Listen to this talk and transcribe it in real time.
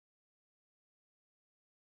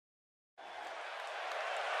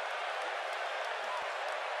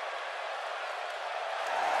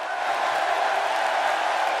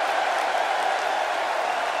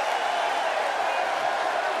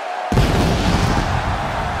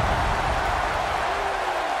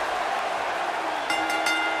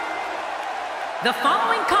The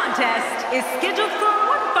following contest is scheduled for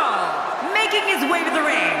one fall, making his way to the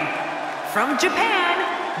ring. From Japan,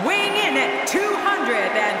 weighing in at 203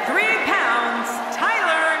 pounds,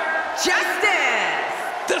 Tyler Justice.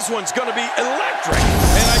 This one's going to be electric,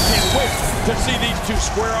 and I can't wait to see these two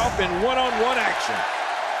square off in one-on-one action.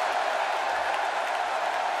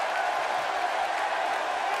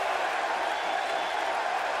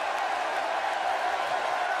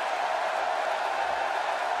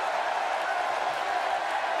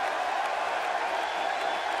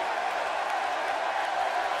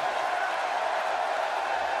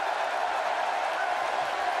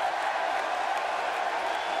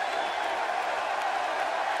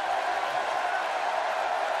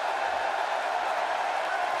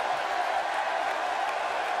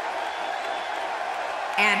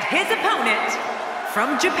 And his opponent,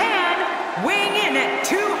 from Japan, weighing in at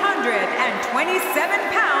 227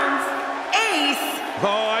 pounds, Ace.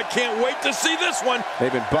 Oh, I can't wait to see this one.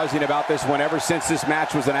 They've been buzzing about this one ever since this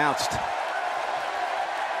match was announced.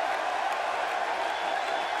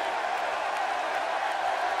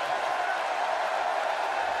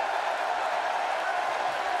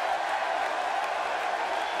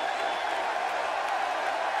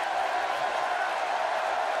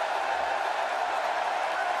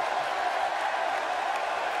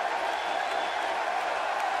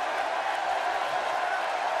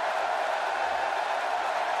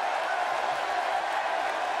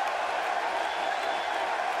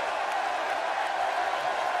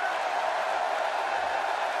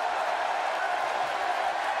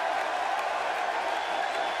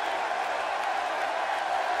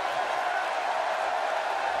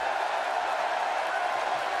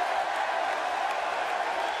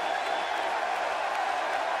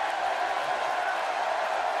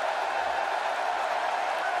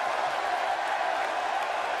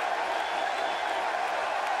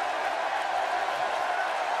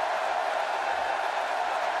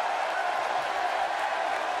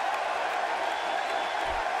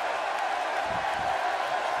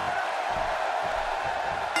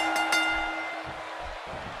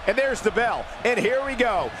 And there's the bell, and here we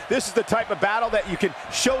go. This is the type of battle that you can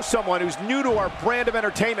show someone who's new to our brand of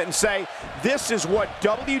entertainment and say, this is what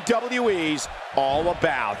WWE's all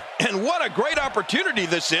about. And what a great opportunity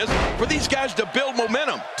this is for these guys to build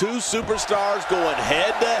momentum. Two superstars going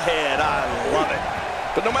head-to-head. I love it.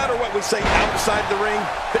 But no matter what we say outside the ring,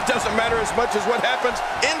 it doesn't matter as much as what happens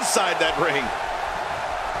inside that ring.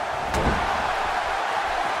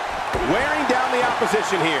 Wearing down the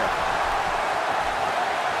opposition here.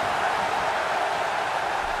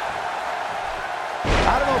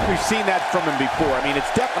 I don't know if we've seen that from him before. I mean,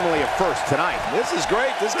 it's definitely a first tonight. This is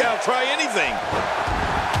great. This guy will try anything.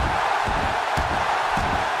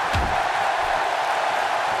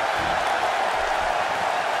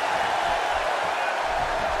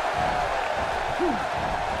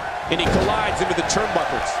 And he collides into the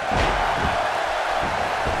turnbuckles.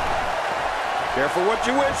 Careful what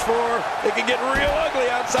you wish for. It can get real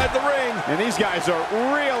ugly outside the ring. And these guys are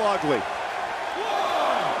real ugly.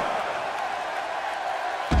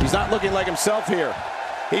 He's not looking like himself here.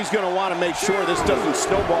 He's going to want to make sure this doesn't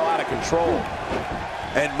snowball out of control.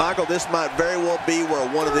 And Michael, this might very well be where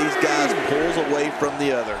one of these guys pulls away from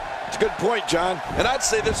the other. It's a good point, John. And I'd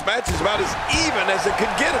say this match is about as even as it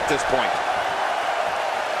could get at this point.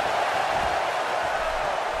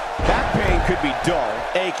 Back pain could be dull,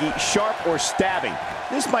 achy, sharp, or stabbing.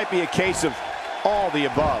 This might be a case of all the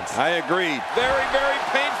above. I agree. Very, very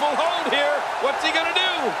painful hold here. What's he going to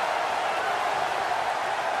do?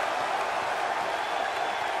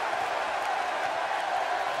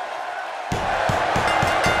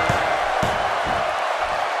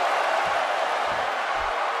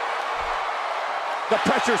 The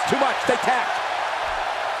pressure's too much. They tap.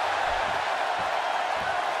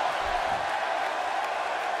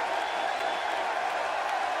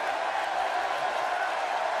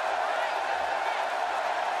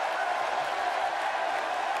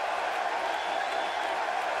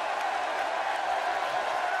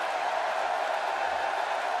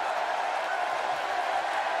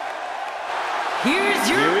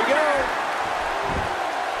 Here we go.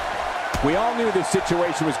 We all knew this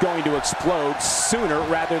situation was going to explode sooner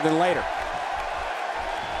rather than later.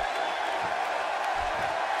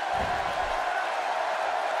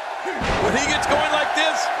 When he gets going like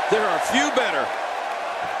this, there are few better.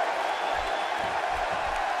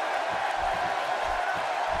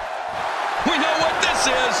 We know what this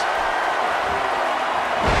is.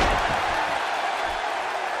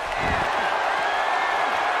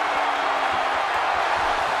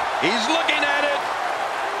 He's looking at it.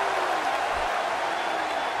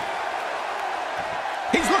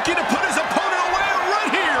 He's looking to put his opponent away.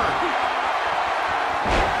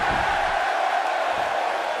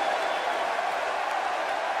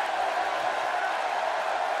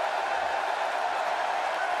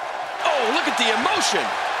 at the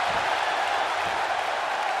emotion.